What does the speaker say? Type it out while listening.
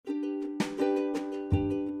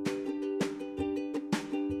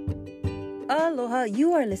Aloha,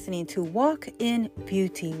 you are listening to Walk in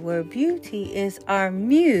Beauty, where beauty is our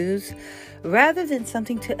muse rather than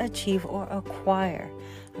something to achieve or acquire.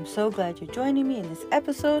 I'm so glad you're joining me in this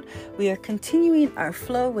episode. We are continuing our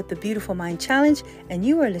flow with the Beautiful Mind Challenge, and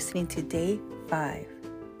you are listening to Day 5.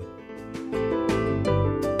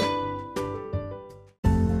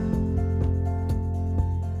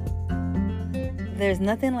 There's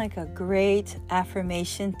nothing like a great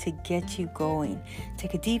affirmation to get you going.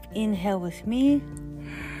 Take a deep inhale with me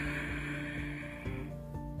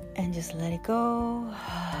and just let it go.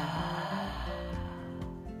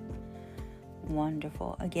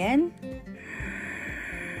 Wonderful. Again.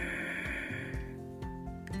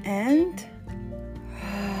 And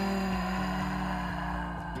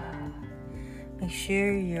make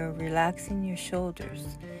sure you're relaxing your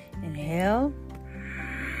shoulders. Inhale.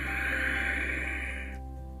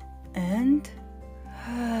 And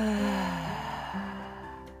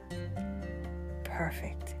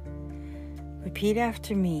perfect. Repeat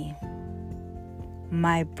after me.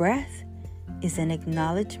 My breath is an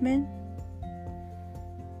acknowledgement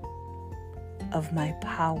of my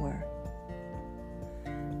power.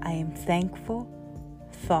 I am thankful,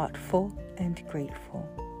 thoughtful, and grateful.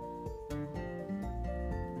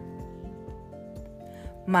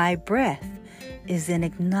 My breath is an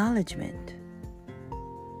acknowledgement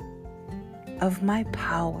of my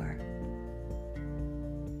power.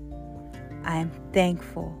 I am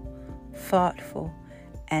thankful, thoughtful,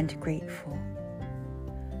 and grateful.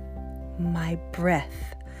 My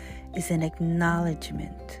breath is an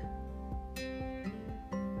acknowledgement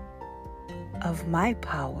of my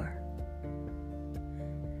power.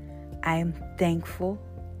 I am thankful,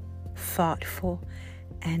 thoughtful,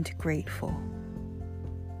 and grateful.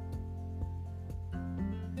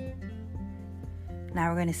 Now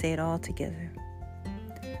we're going to say it all together.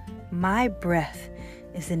 My breath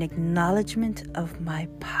is an acknowledgement of my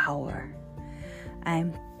power. I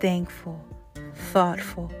am thankful,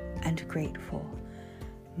 thoughtful, and grateful.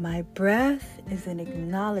 My breath is an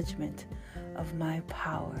acknowledgement of my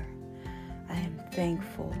power. I am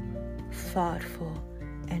thankful, thoughtful,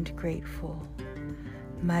 and grateful.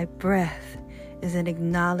 My breath is an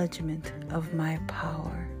acknowledgement of my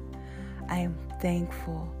power. I am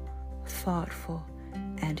thankful, thoughtful,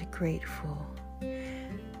 and grateful.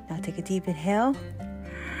 Now take a deep inhale.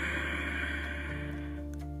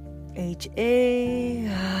 HA.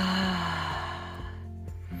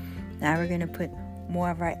 Now we're going to put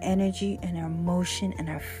more of our energy and our emotion and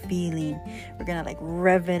our feeling. We're going to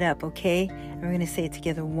rev it up, okay? And we're going to say it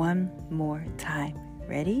together one more time.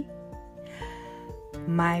 Ready?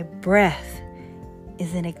 My breath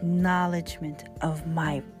is an acknowledgement of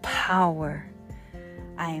my power.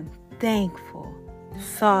 I am thankful,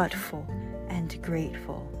 thoughtful, and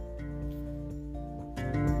grateful.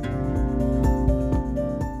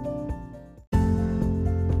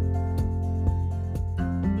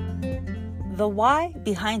 The why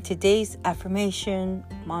behind today's affirmation,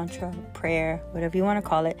 mantra, prayer, whatever you want to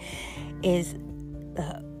call it, is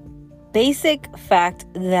the basic fact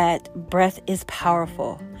that breath is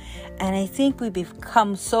powerful. And I think we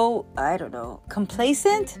become so,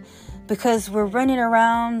 complacent because we're running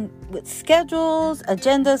around with schedules,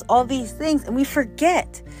 agendas, all these things, and we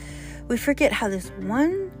forget how this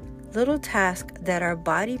one little task that our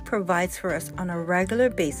body provides for us on a regular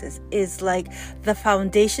basis is like the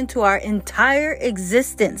foundation to our entire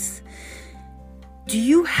existence. Do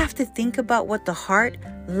you have to think about what the heart,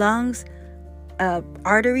 lungs,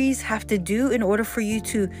 arteries have to do in order for you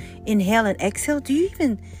to inhale and exhale? Do you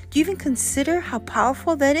even consider how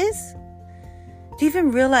powerful that is? Do you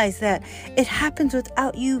even realize that it happens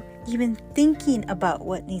without you even thinking about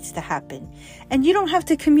what needs to happen? And you don't have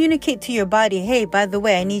to communicate to your body, hey, by the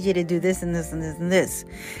way, I need you to do this and this and this and this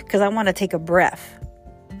because I want to take a breath.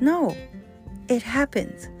 No, it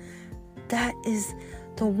happens. That is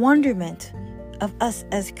the wonderment of us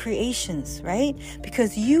as creations, right?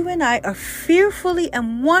 Because you and I are fearfully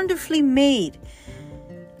and wonderfully made.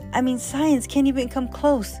 I mean, science can't even come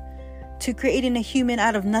close to creating a human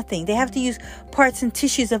out of nothing. They have to use parts and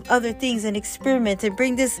tissues of other things and experiment and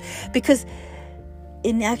bring this, because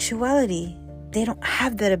in actuality, they don't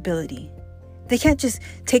have that ability. They can't just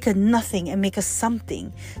take a nothing and make a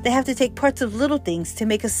something. They have to take parts of little things to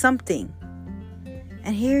make a something.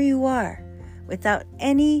 And here you are, without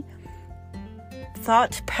any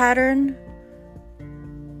thought pattern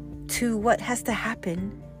to what has to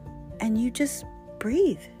happen, and you just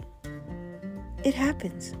breathe. It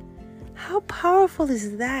happens. How powerful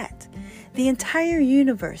is that? The entire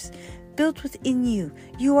universe built within you.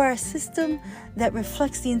 You are a system that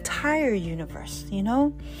reflects the entire universe, you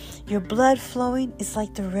know? Your blood flowing is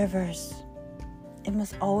like the rivers. It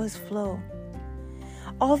must always flow.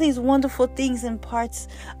 All these wonderful things and parts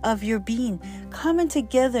of your being coming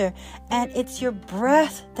together, and it's your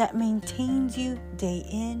breath that maintains you day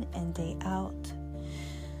in and day out.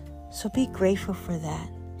 So be grateful for that,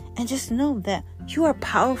 and just know that you are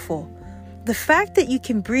powerful. The fact that you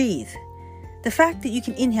can breathe, the fact that you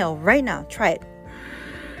can inhale right now, try it,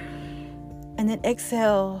 and then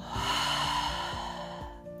exhale.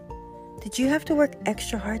 Did you have to work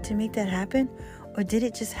extra hard to make that happen? Or did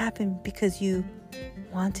it just happen because you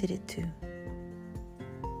wanted it to?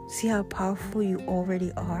 See how powerful you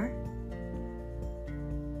already are?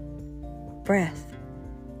 Breath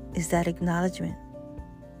is that acknowledgement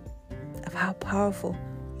of how powerful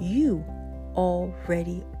you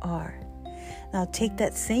already are. Now take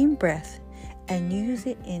that same breath and use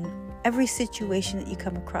it in every situation that you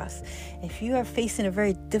come across. If you are facing a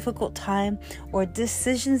very difficult time or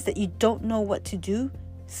decisions that you don't know what to do,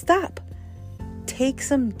 stop. Take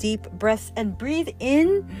some deep breaths and breathe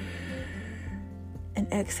in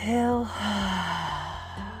and exhale.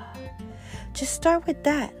 Just start with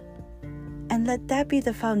that and let that be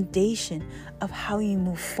the foundation of how you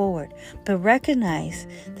move forward. But recognize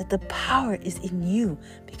that the power is in you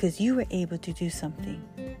because you were able to do something.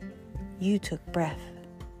 You took breath.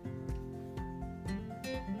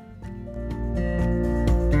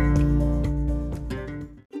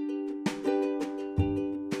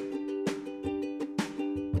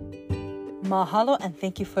 Mahalo and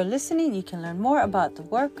thank you for listening. You can learn more about the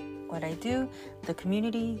work, what I do, the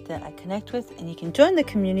community that I connect with, and you can join the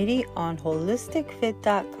community on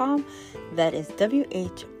holisticfit.com. That is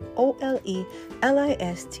WHOLELISTIC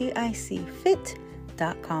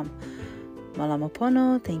fit.com. Malama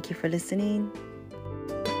pono. Thank you for listening.